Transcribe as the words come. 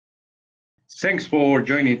Thanks for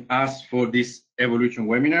joining us for this evolution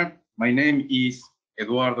webinar. My name is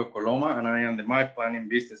Eduardo Coloma, and I am the My Planning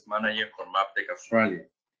Business Manager for Maptec Australia.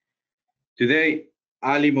 Today,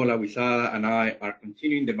 Ali Molawizada and I are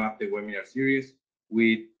continuing the Maptec webinar series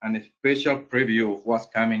with a special preview of what's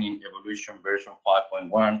coming in Evolution version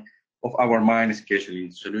 5.1 of our mine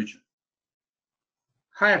scheduling solution.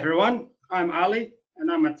 Hi everyone, I'm Ali,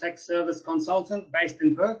 and I'm a tech service consultant based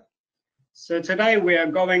in Perth. So today we are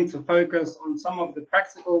going to focus on some of the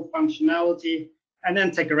practical functionality and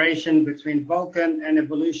integration between Vulkan and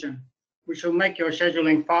Evolution, which will make your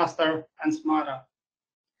scheduling faster and smarter.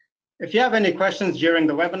 If you have any questions during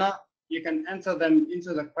the webinar, you can enter them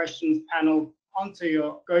into the questions panel onto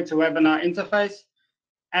your GoToWebinar interface,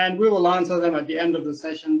 and we will answer them at the end of the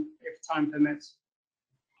session if time permits.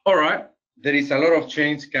 All right, there is a lot of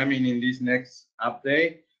change coming in this next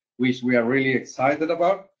update, which we are really excited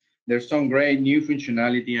about. There's some great new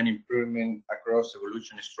functionality and improvement across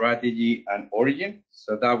Evolution strategy and origin.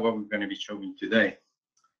 So that's what we're going to be showing today.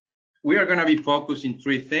 We are going to be focusing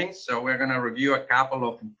three things. So we're going to review a couple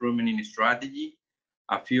of improvements in strategy,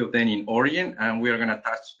 a few of them in origin, and we are going to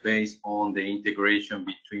touch base on the integration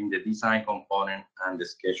between the design component and the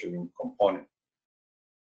scheduling component.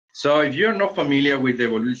 So if you're not familiar with the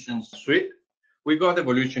Evolution suite, we got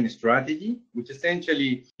Evolution Strategy, which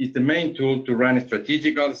essentially is the main tool to run a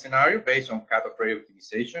strategical scenario based on cut-off rate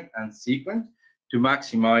optimization and sequence to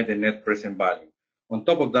maximize the net present value. On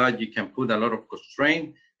top of that, you can put a lot of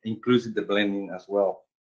constraint, including the blending as well.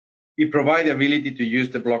 We provide the ability to use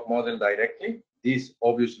the block model directly. This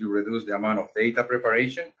obviously reduces the amount of data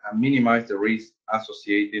preparation and minimize the risk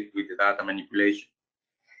associated with the data manipulation.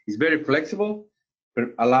 It's very flexible,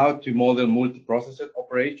 allowed to model multi-processor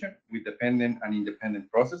operation with dependent and independent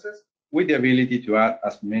processes with the ability to add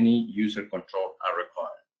as many user control as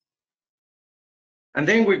required. And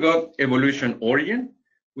then we got Evolution Origin,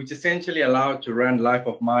 which essentially allowed to run life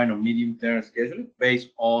of mine or medium-term scheduling based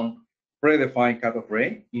on predefined cutoff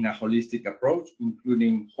rate in a holistic approach,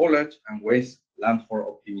 including haulage and waste landform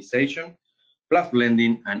optimization, plus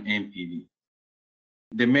blending and NPV.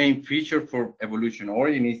 The main feature for Evolution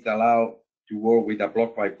Origin is to allow to work with a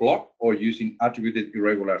block by block or using attributed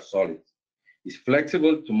irregular solids. It's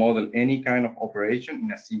flexible to model any kind of operation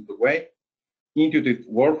in a simple way, intuitive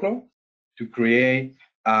workflow to create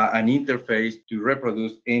an interface to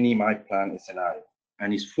reproduce any mine plan scenario,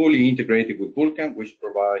 and is fully integrated with Vulkan, which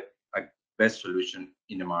provides a best solution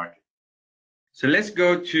in the market. So let's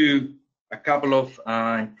go to a couple of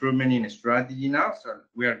improvements in strategy now. So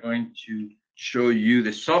we are going to show you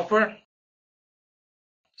the software.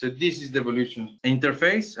 So this is the Evolution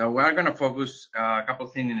interface. We're going to focus a couple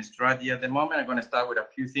of things in strategy at the moment. I'm going to start with a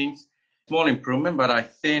few things, small improvement, but I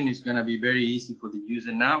think it's going to be very easy for the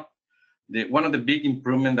user now. One of the big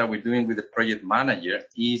improvements that we're doing with the project manager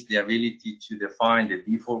is the ability to define the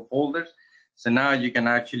default folders. So now you can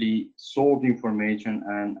actually sort information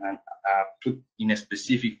and put in a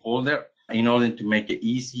specific folder in order to make it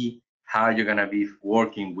easy how you're going to be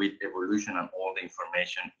working with Evolution and all the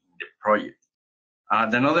information in the project.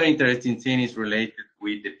 Another interesting thing is related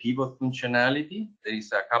with the pivot functionality. There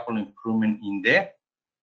is a couple of improvements in there.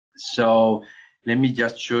 So let me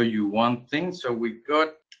just show you one thing. So we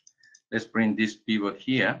got, let's bring this pivot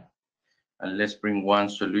here, and let's bring one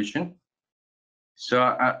solution. So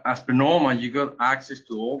as per normal, you got access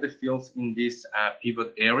to all the fields in this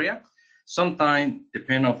pivot area. Sometimes,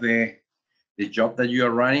 depending on the job that you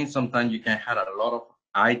are running, sometimes you can have a lot of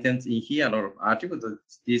items in here, a lot of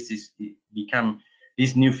attributes.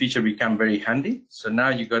 This new feature become very handy. So now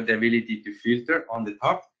you got the ability to filter on the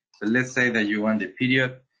top. So let's say that you want the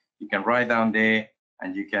period, you can write down there,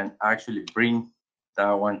 and you can actually bring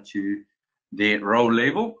that one to the row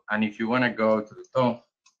label. And if you want to go to the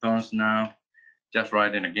tones now, just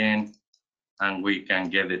write it again, and we can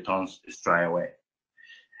get the tones straight away.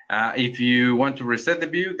 If you want to reset the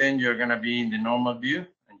view, then you're going to be in the normal view,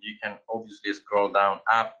 and you can obviously scroll down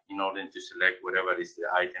up in order to select whatever is the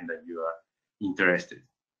item that you are interested.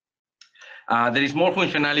 There is more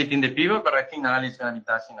functionality in the pivot, but I think Ali is going to be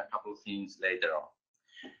touching a couple of things later on.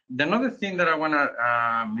 Another thing that I want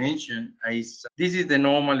to mention is this is the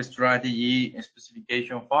normal strategy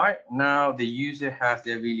specification file. Now the user has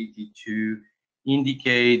the ability to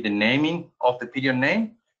indicate the naming of the period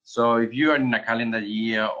name. So if you are in a calendar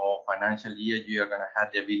year or financial year, you are going to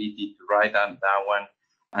have the ability to write down that one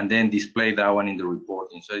and then display that one in the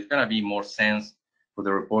reporting. So it's going to be more sense for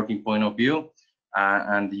the reporting point of view,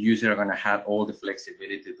 and the user are going to have all the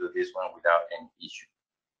flexibility to do this one without any issue.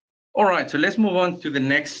 All right, so let's move on to the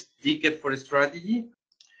next ticket for the strategy.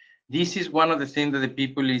 This is one of the things that the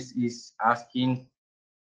people is asking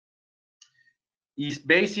is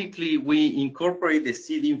basically we incorporate the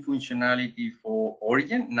seeding functionality for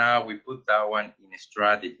Origin. Now we put that one in a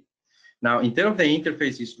strategy. Now, in terms of the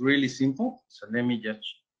interface, it's really simple. So let me just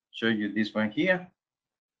show you this one here.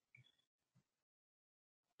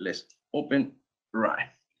 Let's open, right.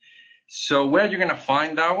 So where you're gonna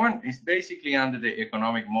find that one is basically under the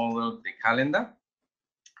economic model, the calendar.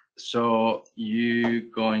 So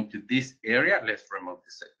you go into this area. Let's remove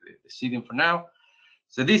the seeding for now.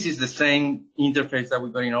 So this is the same interface that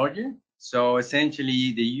we got in Origin. So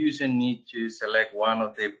essentially the user needs to select one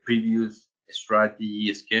of the previous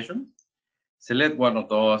strategy schedules, select one of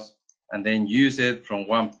those, and then use it from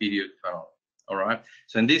one period to another. All right.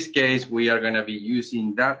 So in this case, we are going to be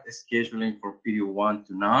using that scheduling for period 1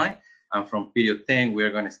 to 9. And from period 10,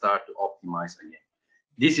 we're going to start to optimize again.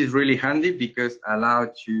 This is really handy because allows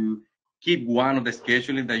to keep one of the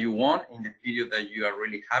scheduling that you want in the period that you are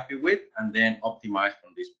really happy with, and then optimize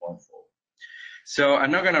from this point forward. So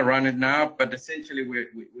I'm not going to run it now, but essentially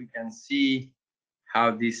we can see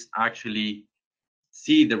how this actually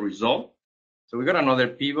see the result. So we got another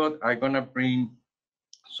pivot. I'm going to bring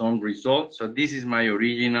some results. So this is my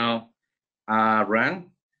original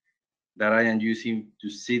run that I am using to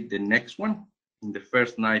seed the next one in the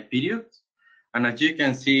first 9 periods. And as you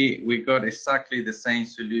can see, we got exactly the same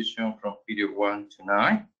solution from period 1 to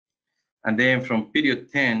 9. And then from period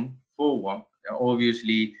 10 forward,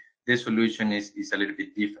 obviously the solution is a little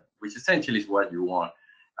bit different, which essentially is what you want.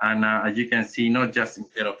 And as you can see, not just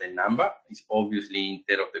instead of the number, it's obviously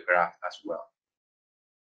instead of the graph as well.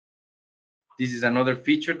 This is another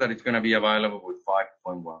feature that is going to be available with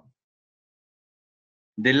 5.1.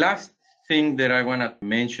 The last thing that I want to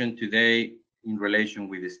mention today in relation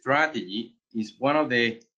with the strategy is one of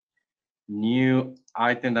the new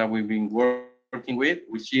items that we've been working with,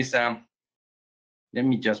 which is, let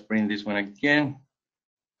me just bring this one again,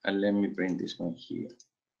 and let me bring this one here.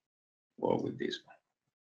 Well, with this one.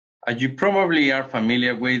 As you probably are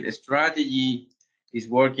familiar with, a strategy is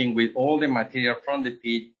working with all the material from the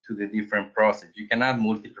pit to the different process. You can add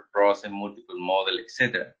multiple process, multiple model,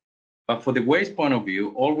 etc. But for the waste point of view,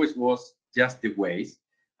 always was just the waste,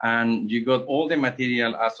 and you got all the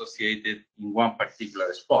material associated in one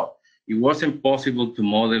particular spot. It wasn't possible to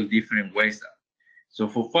model different waste. So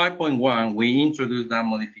for 5.1, we introduced that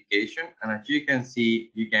modification, and as you can see,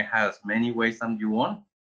 you can have as many waste as you want.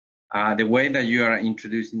 The way that you are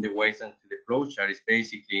introducing the waste to the flowchart is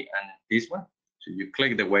basically this one. So you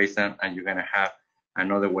click the wasteland and you're going to have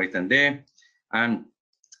another wasteland there. And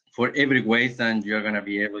for every wasteland, you're going to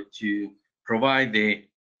be able to provide the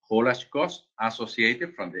haulage cost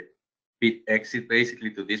associated from the pit exit basically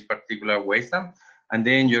to this particular wasteland. And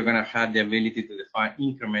then you're going to have the ability to define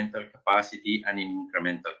incremental capacity and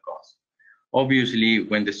incremental cost. Obviously,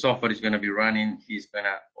 when the software is going to be running, he's going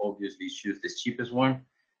to obviously choose the cheapest one,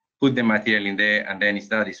 put the material in there, and then if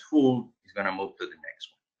that is full, he's going to move to the next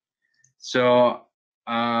one. So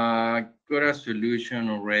got a solution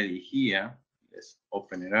already here. Let's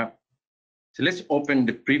open it up. So let's open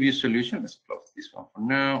the previous solution. Let's close this one for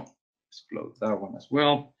now. Let's close that one as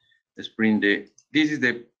well. Let's bring this is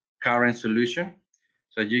the current solution.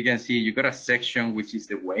 So you can see you got a section which is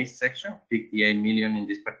the waste section, 58 million in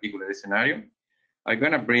this particular scenario. I'm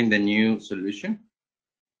gonna bring the new solution.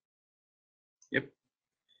 Yep.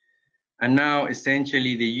 And now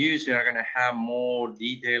essentially the user are gonna have more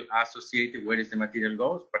detail associated where is the material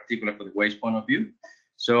goes, particularly for the waste point of view.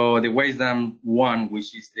 So the waste dump one,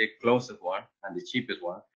 which is the closest one and the cheapest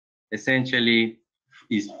one, essentially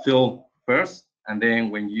is filled first. And then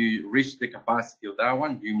when you reach the capacity of that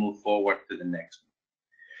one, you move forward to the next one.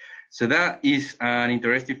 So that is an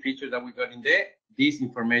interesting feature that we got in there. This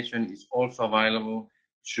information is also available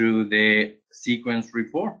through the sequence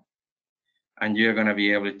report. And you're going to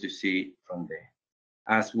be able to see from there,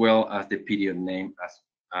 as well as the period name,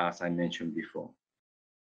 as I mentioned before.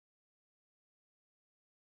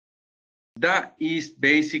 That is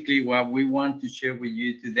basically what we want to share with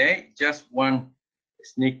you today. Just one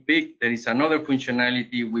sneak peek. There is another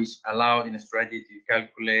functionality which allows in a strategy to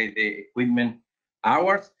calculate the equipment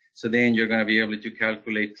hours. So then you're going to be able to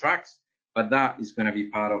calculate tracks, but that is going to be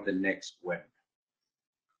part of the next web.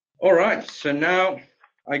 All right, so now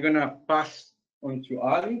I'm going to pass on to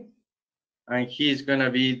Ali, and he's going to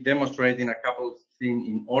be demonstrating a couple of things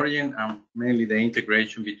in Origin, and mainly the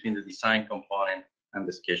integration between the design component and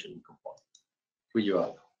the scheduling component. With you,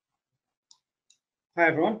 Ali. Hi,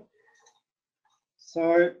 everyone.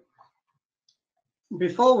 So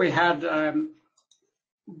before we had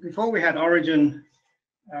Origin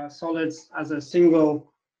solids as a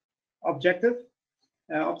single objective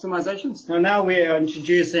optimization. So now we are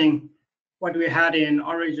introducing what we had in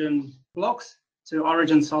Origin blocks to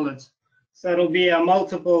origin solids. So it'll be a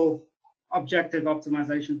multiple objective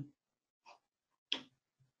optimization.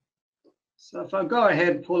 So if I go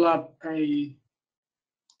ahead, pull up a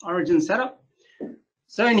origin setup.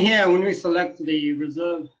 So in here, when we select the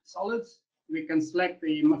reserve solids, we can select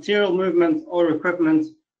the material movement or equipment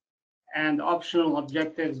and optional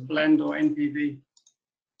objectives, blend or NPV.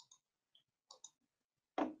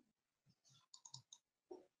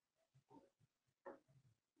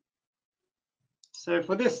 So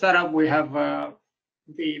for this setup, we have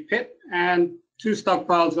the pit and 2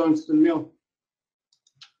 stockpiles going to the mill.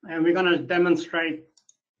 And we're going to demonstrate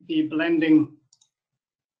the blending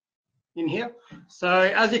in here. So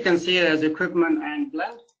as you can see, there's equipment and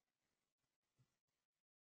blend.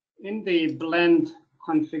 In the blend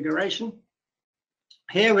configuration,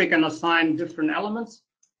 here we can assign different elements.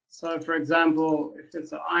 So for example, if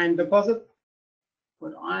it's an iron deposit,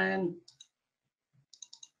 put iron.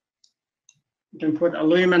 You can put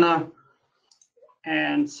alumina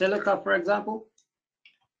and silica, for example.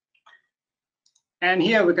 And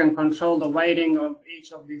here we can control the weighting of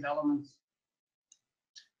each of these elements.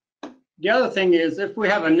 The other thing is, if we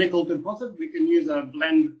have a nickel deposit, we can use a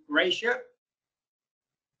blend ratio.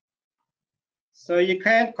 So you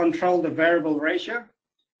can't control the variable ratio.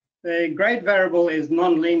 The grade variable is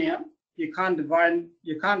non-linear. You can't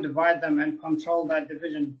divide them and control that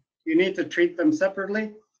division. You need to treat them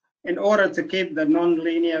separately in order to keep the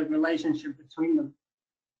non-linear relationship between them.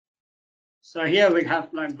 So here we have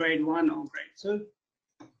like grade 1 or grade 2,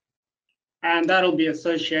 and that'll be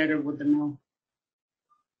associated with the mill.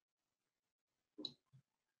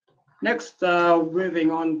 Next, moving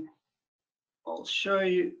on, I'll show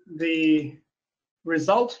you the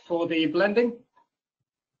result for the blending.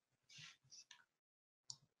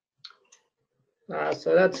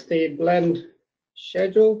 So that's the blend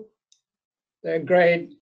schedule, the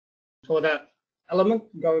grade for that element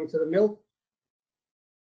going to the mill.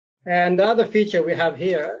 And the other feature we have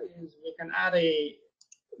here is we can add a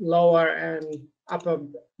lower and upper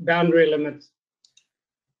boundary limit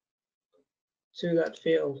to that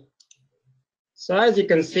field. So as you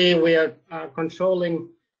can see, we are controlling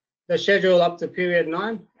the schedule up to period 9,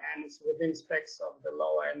 and it's within specs of the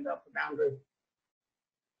lower and upper boundary.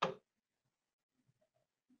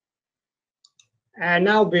 And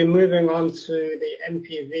now we're moving on to the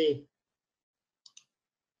NPV.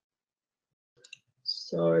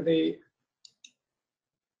 So the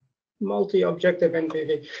multi-objective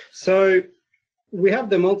NPV. So we have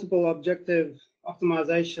the multiple objective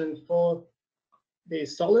optimization for the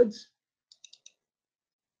solids.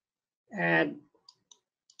 And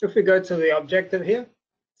if we go to the objective here,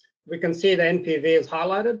 we can see the NPV is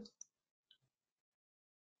highlighted.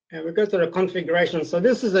 And we go to the configuration. So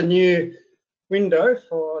this is a new window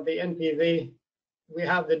for the NPV. We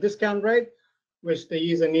have the discount rate, which the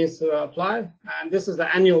user needs to apply, and this is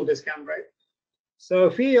the annual discount rate. So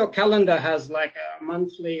if your calendar has like a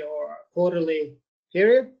monthly or quarterly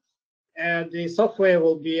period, the software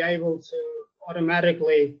will be able to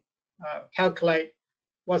automatically calculate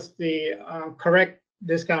what's the correct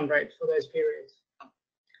discount rate for those periods.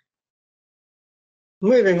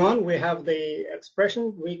 Moving on, we have the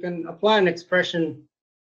expression. We can apply an expression,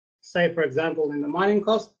 say for example, in the mining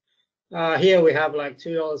cost. Here we have like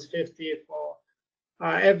 $2.50 for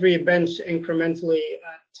every bench incrementally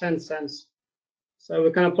at 10 cents. So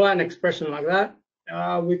we can apply an expression like that.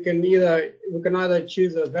 We can either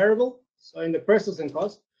choose a variable. So in the processing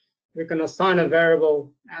cost, we can assign a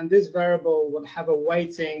variable, and this variable would have a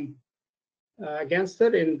weighting against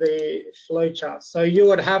it in the flow chart. So you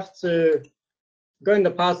would have to go in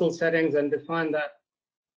the parcel settings and define that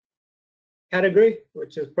category,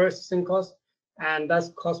 which is processing cost, and that's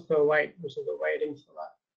cost per weight, which is the weighting for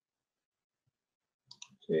that.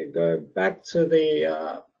 So you go back to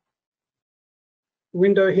the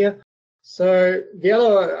window here. So the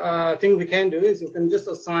other thing we can do is you can just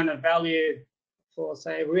assign a value for,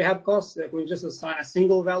 say, rehab costs. We can just assign a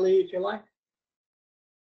single value if you like.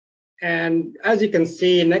 And as you can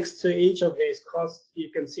see, next to each of these costs,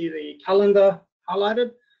 you can see the calendar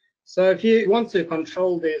highlighted. So if you want to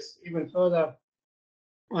control this even further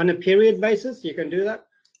on a period basis, you can do that.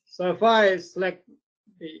 So if I select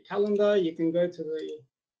the calendar, you can go to the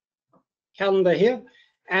calendar here,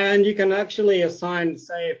 and you can actually assign,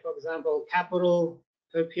 say, for example, capital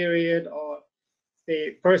per period, or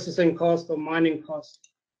the processing cost or mining cost,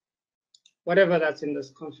 whatever that's in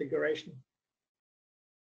this configuration.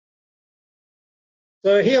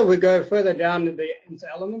 So here we go further down into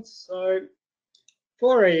elements. So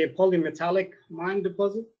for a polymetallic mine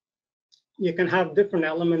deposit, you can have different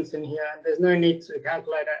elements in here, and there's no need to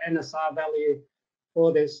calculate an NSR value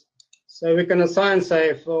for this. So we can assign,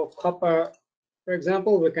 say, for copper, for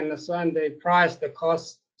example, we can assign the price, the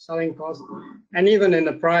cost, selling cost, and even in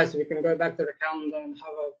the price, we can go back to the calendar and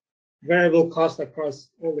have a variable cost across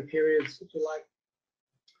all the periods, if you like.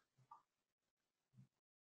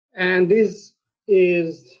 And this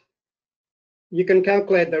is, you can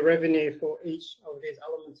calculate the revenue for each of these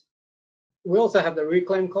elements. We also have the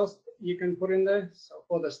reclaim cost you can put in there. So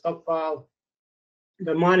for the stockpile,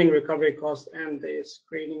 the mining recovery cost, and the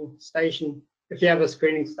screening station, if you have a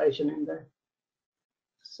screening station in there.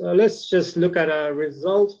 So let's just look at a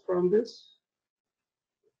result from this.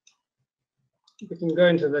 We can go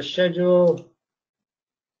into the schedule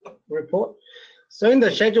report. So in the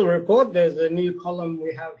schedule report, there's a new column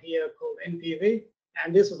we have here called NPV,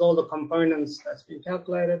 and this is all the components that's been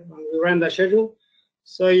calculated when we ran the schedule.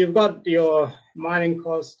 So you've got your mining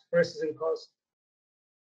cost, processing cost,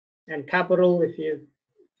 and capital if you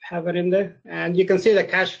have it in there, and you can see the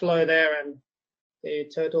cash flow there and the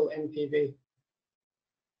total NPV.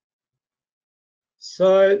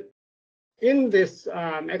 So in this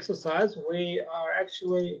exercise, we are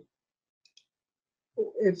actually,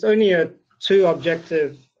 it's only a 2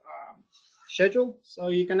 objective schedule, so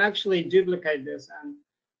you can actually duplicate this and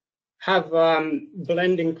have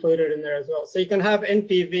blend included in there as well. So you can have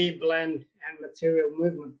NPV, blend, and material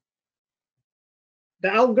movement.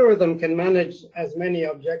 The algorithm can manage as many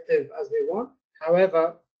objectives as we want.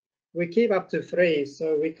 However, we keep up to 3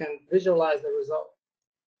 so we can visualize the result.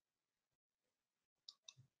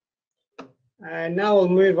 And now we'll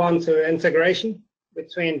move on to integration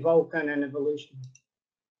between Vulkan and Evolution.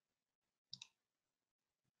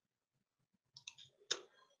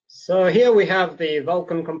 So here we have the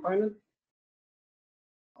Vulkan component.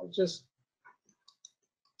 I'll just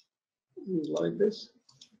load this.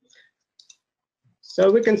 So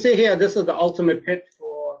we can see here, this is the ultimate pit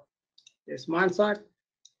for this mine site.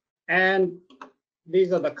 And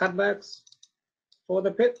these are the cutbacks for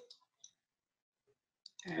the pit.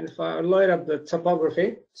 And if I load up the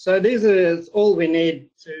topography, so this is all we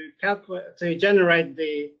need to calculate, to generate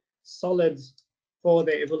the solids for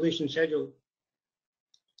the evolution schedule.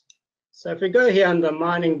 So if we go here under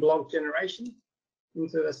mining block generation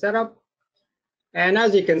into the setup, and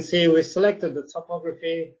as you can see, we selected the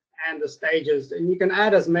topography and the stages, and you can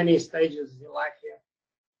add as many stages as you like here.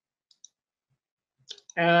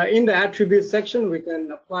 In the attributes section, we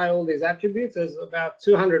can apply all these attributes. There's about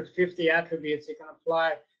 250 attributes you can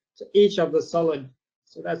apply to each of the solid.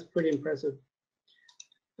 So that's pretty impressive.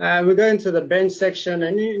 We go into the bench section,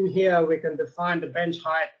 and in here we can define the bench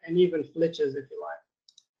height and even flitches if you like.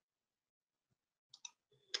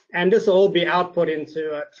 And this will all be output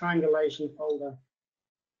into a triangulation folder.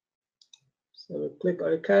 So we click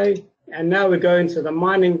OK, and now we go into the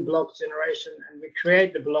mining block generation, and we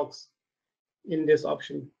create the blocks in this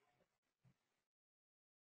option.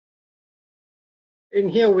 In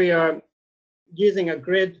here we are using a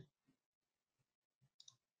grid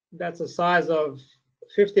that's a size of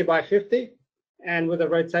 50 by 50 and with a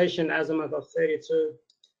rotation azimuth of 32.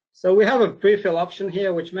 So we have a pre-fill option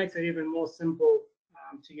here, which makes it even more simple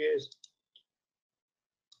to use.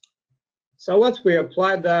 So once we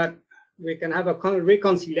apply that, we can have a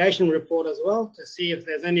reconciliation report as well to see if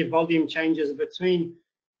there's any volume changes between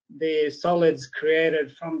the solids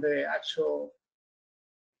created from the actual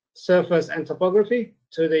surface and topography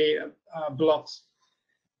to the blocks.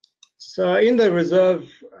 So in the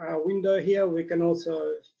reserve window here, we can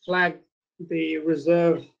also flag the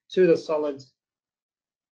reserve to the solids.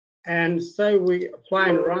 And so we apply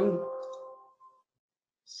and run.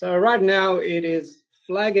 So right now it is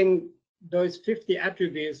flagging those 50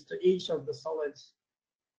 attributes to each of the solids.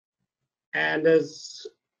 And there's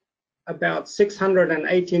about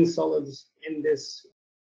 618 solids in this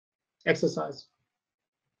exercise.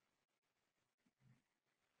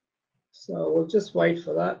 So we'll just wait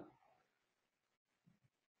for that.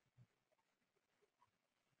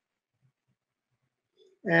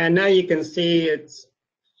 And now you can see it's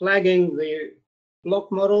flagging the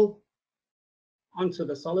block model onto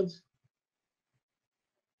the solids.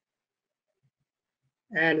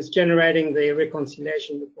 And it's generating the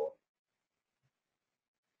reconciliation report.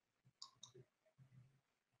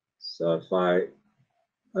 So if I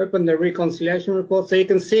open the reconciliation report, so you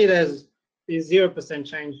can see there's the 0%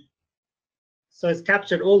 change. So it's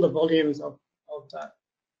captured all the volumes of that.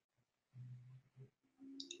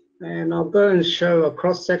 And I'll go and show a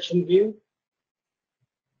cross-section view.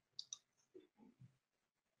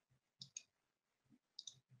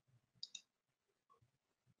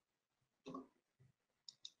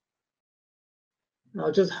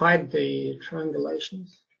 I'll just hide the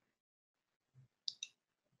triangulations.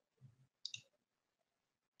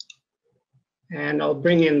 And I'll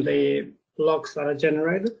bring in the blocks that are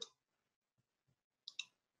generated.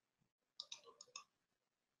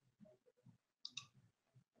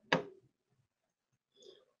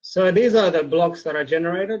 So these are the blocks that are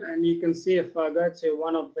generated, and you can see if I go to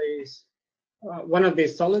one of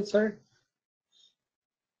these solids, sorry,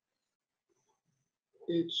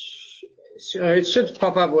 it should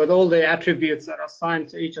pop up with all the attributes that are assigned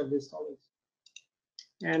to each of these solids.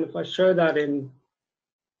 And if I show that in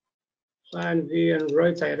plan view and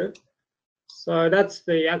rotate it, so that's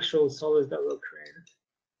the actual solids that were created.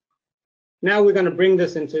 Now we're going to bring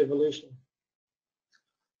this into evolution.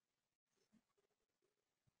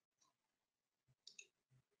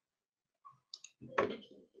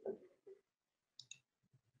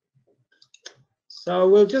 So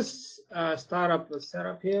we'll just start up the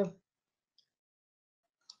setup here.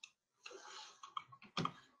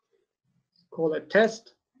 Call it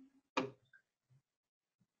test.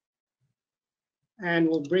 And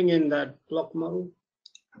we'll bring in that block model.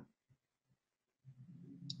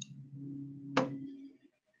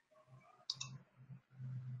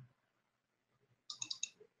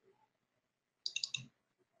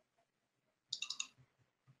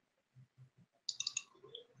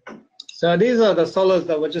 So these are the solids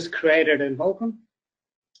that were just created in Vulkan.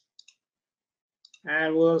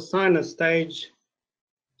 And we'll assign a stage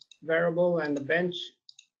variable and the bench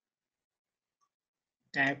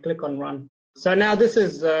and click on run. So now this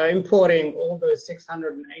is importing all the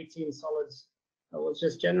 618 solids that was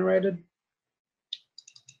just generated.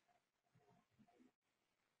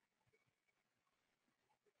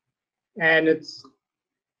 And it's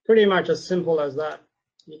pretty much as simple as that.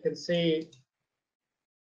 You can see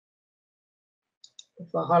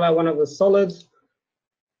if I highlight one of the solids,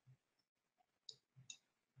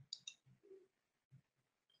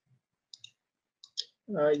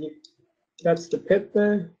 that's the pit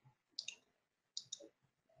there.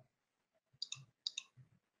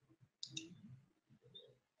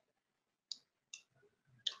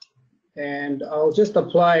 And I'll just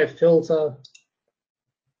apply a filter,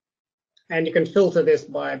 and you can filter this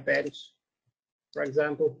by bench, for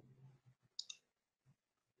example.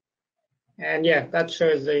 And yeah, that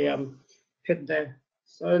shows the pit there.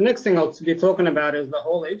 So the next thing I'll be talking about is the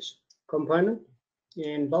haulage component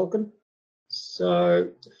in Vulkan. So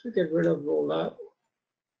if we get rid of all that.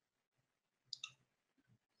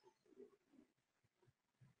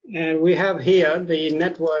 And we have here the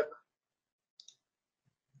network.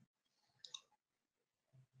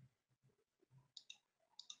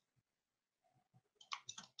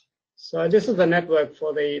 So this is the network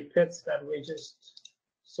for the pits that we just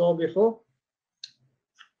saw before.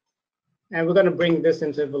 And we're going to bring this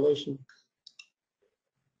into evolution.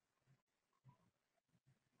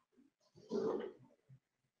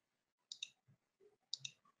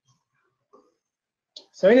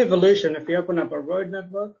 So in evolution, if you open up a road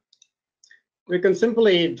network, we can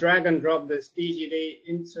simply drag and drop this DGD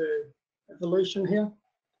into evolution here.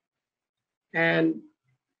 And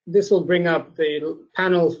this will bring up the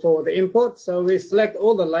panel for the import. So we select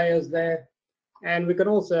all the layers there, and we can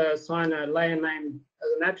also assign a layer name as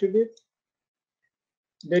an attribute.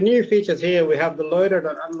 The new features here, we have the loaded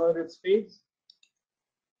and unloaded speeds.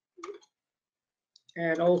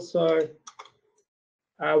 And also,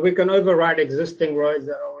 we can override existing roads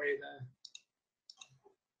that are already there.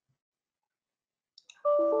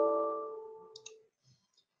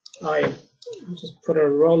 I'll just put a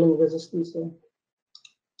rolling resistance there.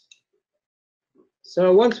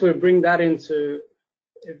 So once we bring that into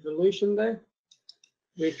evolution there,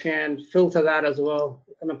 we can filter that as well.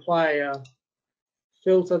 We can apply a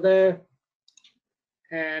filter there,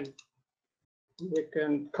 and we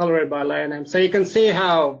can color it by layer name. So you can see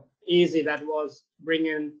how easy that was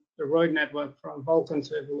bringing the road network from Vulkan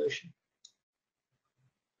to evolution.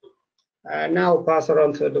 Now I'll pass it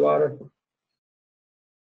on to Eduardo.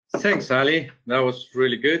 Thanks, Ali. That was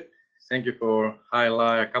really good. Thank you for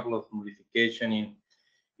highlighting a couple of modifications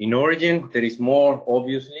in Origin. There is more,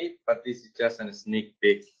 obviously, but this is just a sneak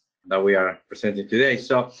peek that we are presenting today.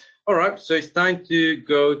 So, all right, so it's time to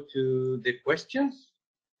go to the questions.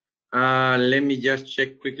 Let me just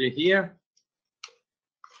check quickly here.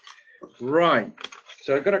 Right,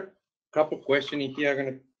 so I've got a couple questions in here. I'm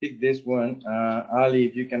gonna pick this one. Ali,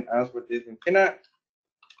 if you can answer this one.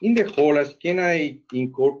 In the haulers, can I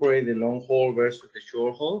incorporate the long haul versus the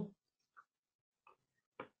short haul?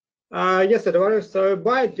 Yes, Eduardo. So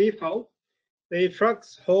by default, the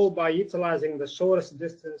trucks haul by utilizing the shortest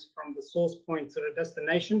distance from the source point to the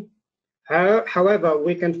destination. However,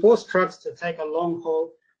 we can force trucks to take a long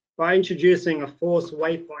haul by introducing a force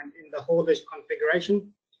waypoint in the haulage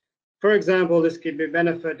configuration. For example, this could be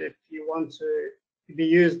benefit if you want to be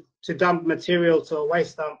used to dump material to a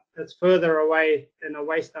waste dump that's further away than a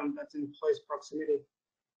waste dump that's in close proximity.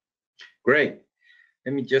 Great.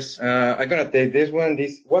 Let me just, I'm gonna take this one.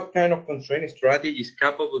 What kind of constraint strategy is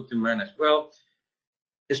capable to manage? Well,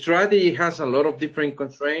 the strategy has a lot of different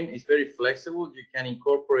constraints. It's very flexible. You can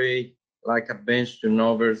incorporate like a bench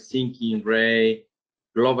turnover, sinking rate,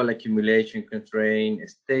 global accumulation constraint,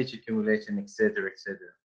 stage accumulation, etc., etc.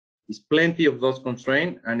 There's plenty of those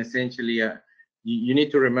constraints, and essentially, you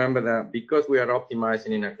need to remember that because we are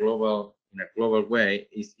optimizing in a global way,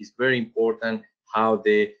 it's very important how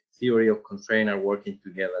the theory of constraint are working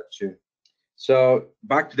together too. So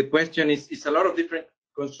back to the question, it's a lot of different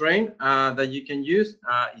constraints that you can use.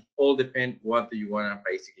 It all depends what do you want to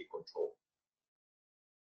basically control.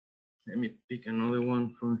 Let me pick another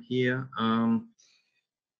one from here.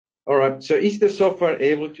 All right, so is the software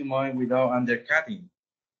able to mine without undercutting?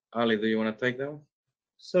 Ali, do you want to take that one?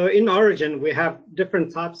 So in Origin, we have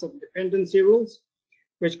different types of dependency rules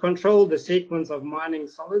which control the sequence of mining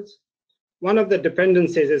solids. One of the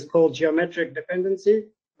dependencies is called geometric dependency,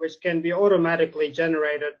 which can be automatically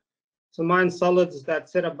generated to mine solids that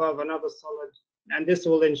sit above another solid, and this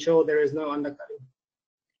will ensure there is no undercutting.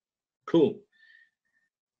 Cool.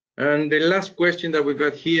 And the last question that we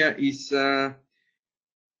got here is,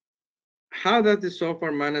 how does the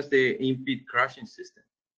software manage the in-pit crushing system?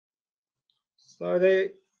 So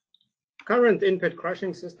the current in-pit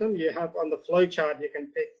crushing system you have on the flow chart, you can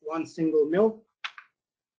pick one single mill.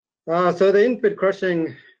 So the in-pit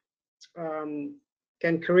crushing we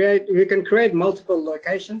can create multiple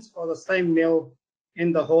locations for the same mill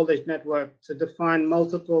in the haulage network to define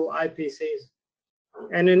multiple IPCs.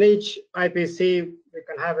 And in each IPC, we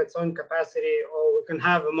can have its own capacity, or we can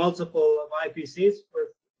have a multiple of IPCs with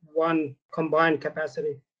one combined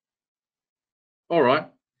capacity. All right.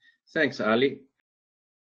 Thanks, Ali.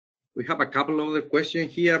 We have a couple of other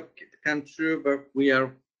questions here come through, but we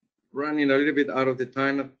are running a little bit out of the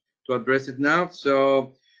time to address it now.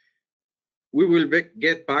 So we will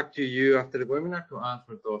get back to you after the webinar to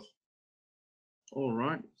answer those. All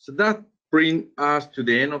right. So that brings us to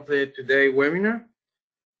the end of today's webinar.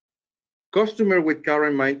 Customers with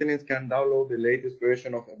current maintenance can download the latest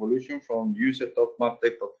version of Evolution from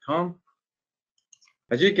user.maptech.com.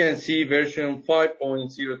 As you can see, version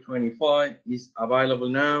 5.025 is available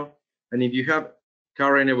now. And if you have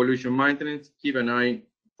current Evolution maintenance, keep an eye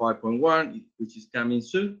on 5.1, which is coming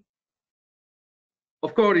soon.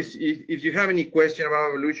 Of course, if you have any question about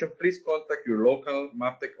Evolution, please contact your local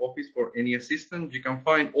Maptech office for any assistance. You can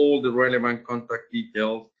find all the relevant contact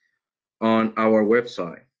details on our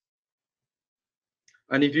website.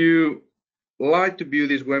 And if you like to view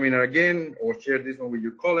this webinar again or share this one with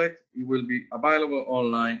your colleagues, it will be available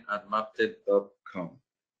online at maptech.com.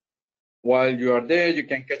 While you are there, you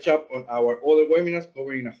can catch up on our other webinars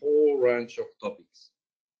covering a whole range of topics.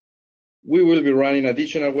 We will be running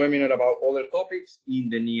additional webinars about other topics in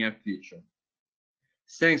the near future.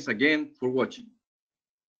 Thanks again for watching.